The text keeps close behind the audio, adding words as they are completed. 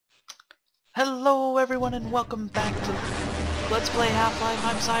Hello everyone and welcome back to Let's Play Half-Life.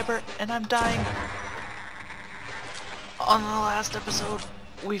 I'm Siber and I'm dying. On the last episode,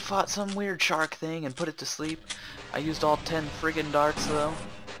 we fought some weird shark thing and put it to sleep. I used all 10 friggin' darts though.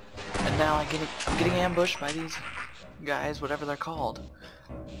 And now I'm getting ambushed by these guys, whatever they're called.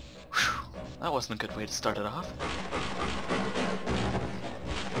 Whew, that wasn't a good way to start it off.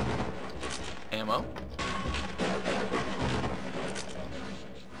 Ammo.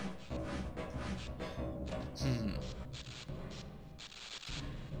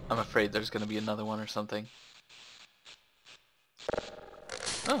 I'm afraid there's gonna be another one or something.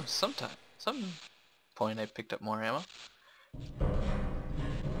 Oh, some point I picked up more ammo.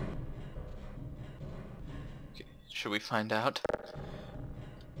 Okay, should we find out?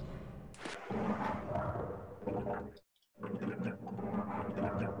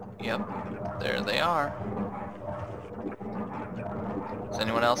 Yep, there they are. Is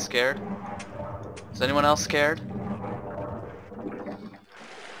anyone else scared? Is anyone else scared?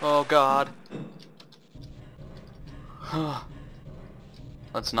 Oh God.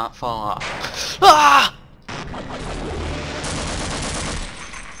 Let's not fall off. Ah!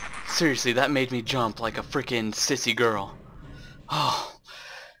 Seriously, that made me jump like a freaking sissy girl. Oh,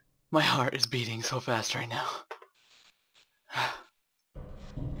 my heart is beating so fast right now.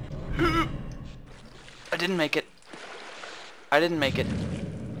 I didn't make it. I didn't make it.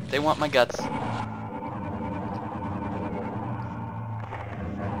 They want my guts.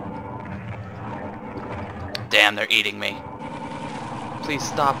 Damn, they're eating me. Please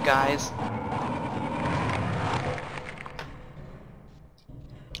stop, guys.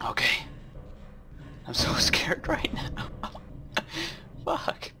 Okay. I'm so scared right now.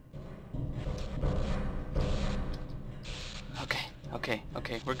 Fuck.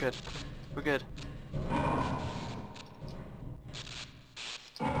 Okay, we're good. We're good.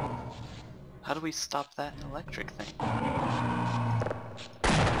 How do we stop that electric thing?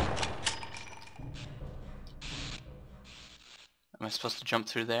 Am I supposed to jump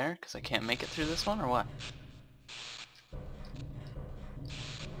through there? Because I can't make it through this one, or what?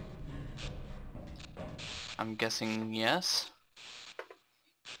 I'm guessing yes.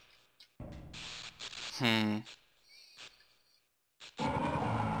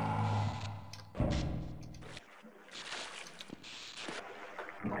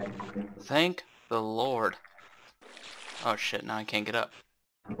 Thank the Lord. Oh shit, now I can't get up.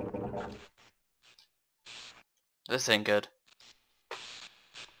 This ain't good.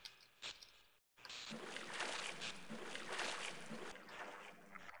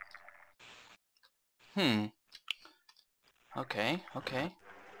 Okay.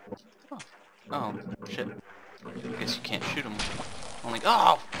 Oh, shit. I guess you can't shoot him. Only—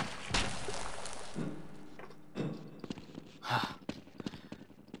 oh!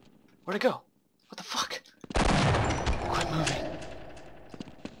 Where'd it go? What the fuck? Quit moving.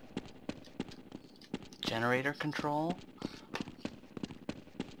 Generator control?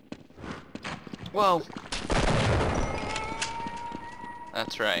 Whoa!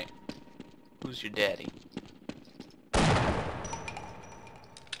 That's right. Who's your daddy?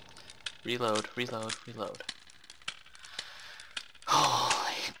 Reload.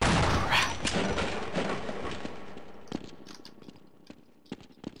 Holy crap.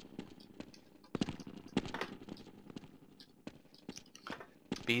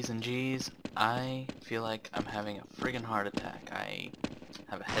 B's and G's, I feel like I'm having a friggin' heart attack. I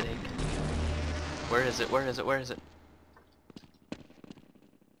have a headache. Where is it?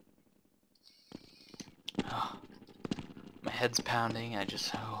 Oh, my head's pounding. I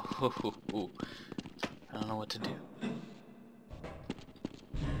just— I don't know what to do.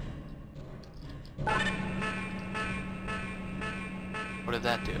 What did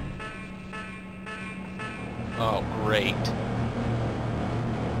that do? Oh, great.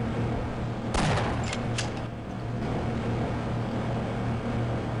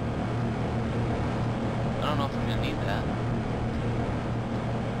 I don't know if I'm gonna need that.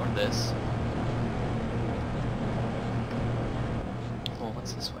 Or this. Well,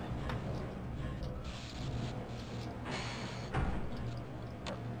 what's this way?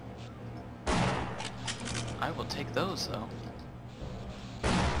 I will take those, though.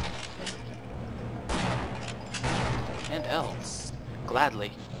 And else.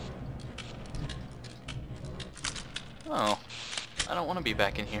 Gladly. Oh. I don't want to be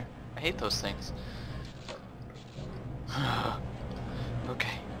back in here. I hate those things.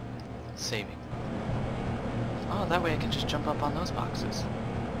 Okay. Saving. Oh, that way I can just jump up on those boxes.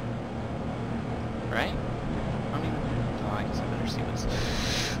 Right? I don't even— oh, I guess I better see what's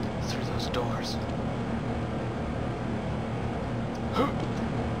through those doors.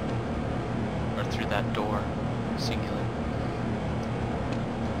 that door. Singular.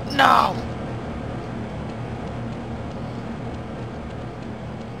 No!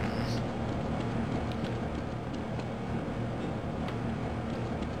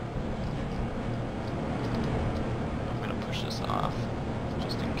 I'm gonna push this off,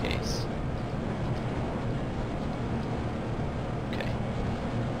 just in case. Okay,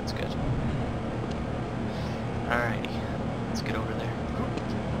 that's good. Alrighty, let's get over there.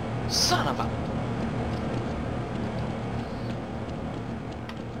 Son of a...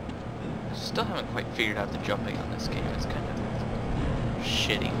 Still haven't quite figured out the jumping on this game. It's kind of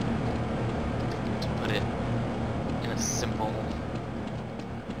shitty, to put it in a simple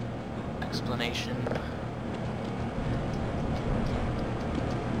explanation.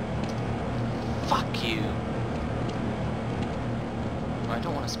 Fuck you! Well, I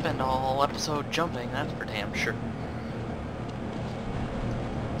don't want to spend all episode jumping, that's for damn sure.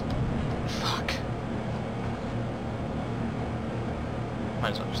 Fuck.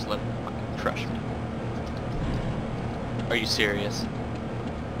 Might as well just let it fucking crush me. Are you serious?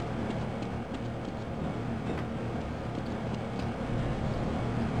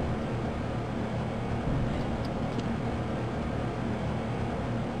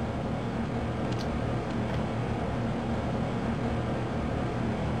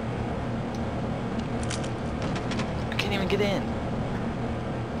 I can't even get in.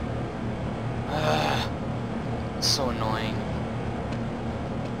 It's so annoying.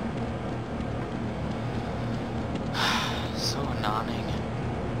 So annoying.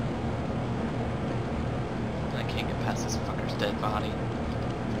 And I can't get past this fucker's dead body.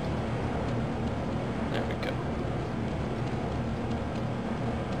 There we go.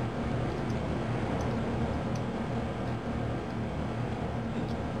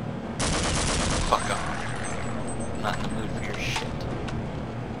 Fuck off. I'm not in the mood for your shit.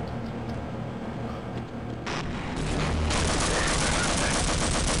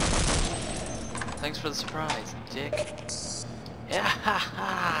 Thanks for the surprise, dick. Yeah, ha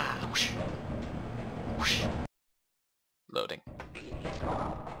ha! Whoosh. Whoosh. Loading. That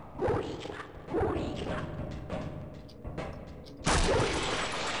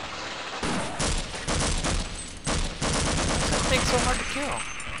thing's so hard to kill.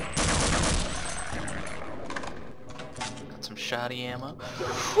 Got some shoddy ammo.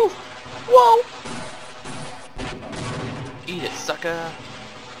 Whew. Whoa! Eat it, sucker!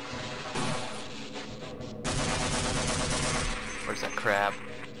 Where's that crab?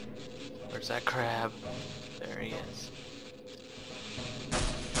 Where's that crab? There he is.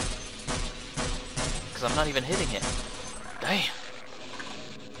 Because I'm not even hitting it. Damn.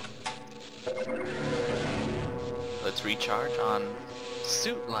 Let's recharge on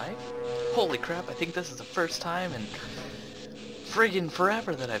suit life. Holy crap, I think this is the first time in friggin'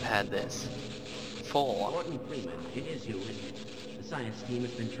 forever that I've had this. Full. Gordon Freeman, it is you, isn't it? The science team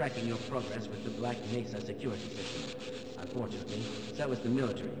has been tracking your progress with the Black Mesa security system. Unfortunately, so is the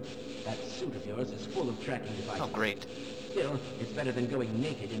military. That suit of yours is full of tracking devices. Oh, great. Still, it's better than going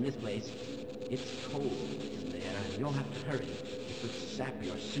naked in this place. It's cold in there, and you'll have to hurry. It could sap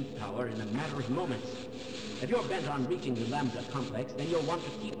your suit power in a matter of moments. If you're bent on reaching the Lambda complex, then you'll want to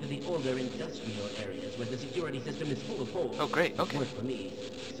keep to the older industrial areas where the security system is full of holes. Oh, great, okay. Worked for me,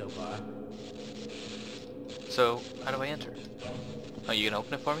 so far. So, how do I enter? Oh, you gonna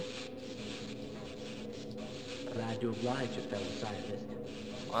open it for me? Glad to oblige you, fellow scientist.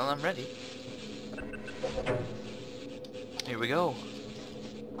 Well, I'm ready. Here we go.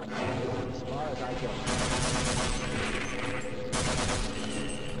 As far as I go.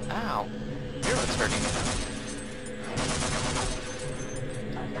 Ow. You're what's hurting me.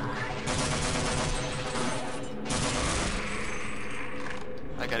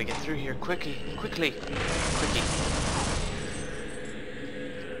 I gotta get through here quickly. Quickly. Quicky.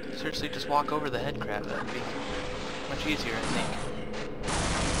 Seriously, just walk over the head crab. That'd be much easier, I think.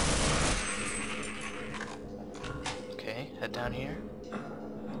 Okay, head down here.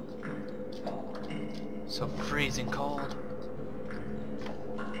 So freezing cold.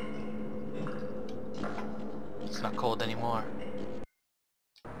 It's not cold anymore.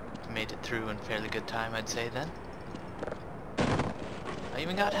 Made it through in fairly good time, I'd say then. I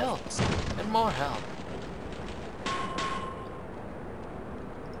even got health. And more health.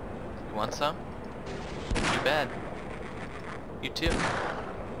 You want some? Too bad. You too.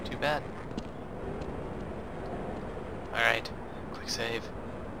 Too bad. Alright. Quick save.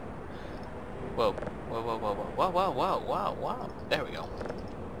 Whoa. Whoa, whoa, whoa, whoa, whoa, whoa, whoa, whoa, whoa. There we go.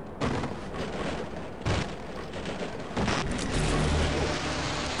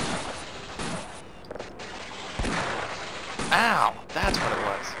 Ow! That's what it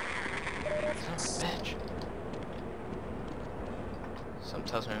was. Son Bitch. Something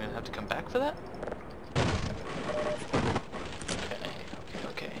tells me I'm gonna have to come back for that?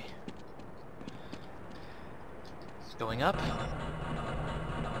 Okay. It's going up.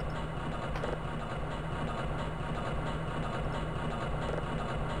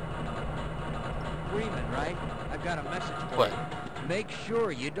 Freeman, right? I've got a message for What? you. Make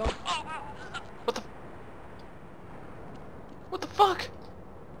sure you don't... What the fuck?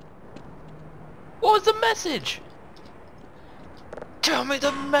 What was the message? Tell me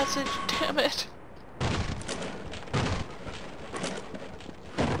the message, damn it!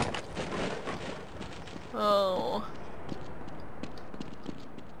 Oh.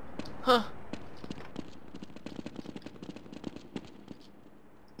 Huh.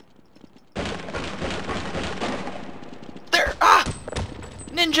 There! Ah!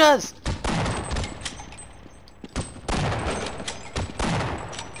 Ninjas!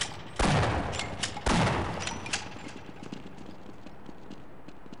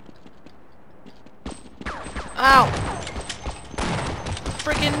 Ow!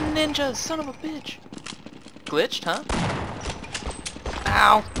 Freaking ninjas, son of a bitch! Glitched, huh?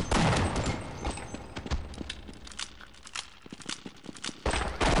 Ow!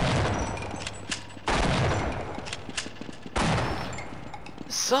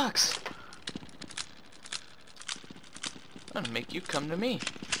 This sucks. I'm gonna make you come to me.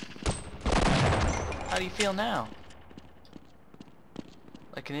 How do you feel now?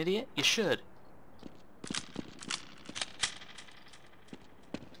 Like an idiot? You should.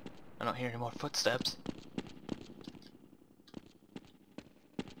 I don't hear any more footsteps.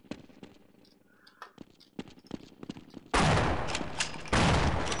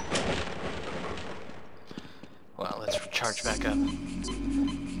 Well, let's charge back up. I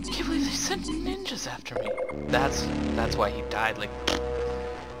can't believe they sent ninjas after me. That's why he died, like,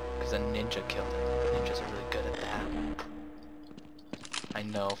 because a ninja killed him. Ninjas are really good at that. I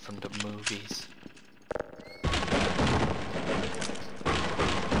know from the movies.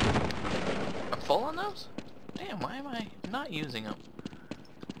 I'm full on those? Damn, why am I not using them?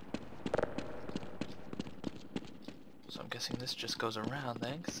 So I'm guessing this just goes around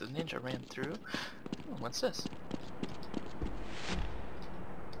then, because the ninja ran through. Oh, what's this?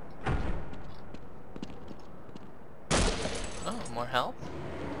 Oh, more health.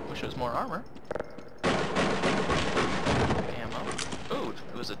 Wish it was more armor. Ammo. Ooh,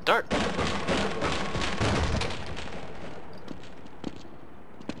 it was a dart.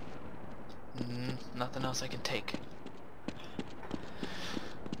 Nothing else I can take.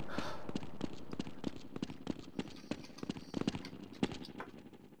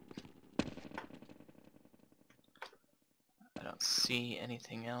 I don't see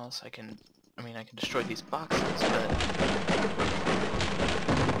anything else. I mean, I can destroy these boxes, but...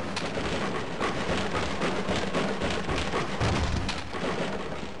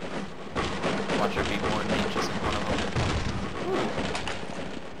 Watch there be more ninjas in one of them. Ooh.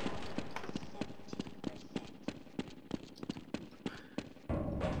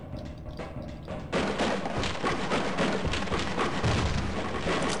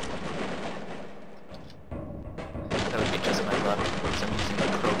 That would be just my luck, because I'm using a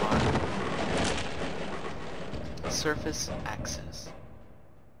crowbar. Surface access.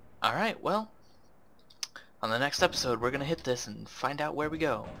 Alright, well, on the next episode we're gonna hit this and find out where we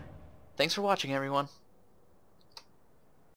go. Thanks for watching, everyone.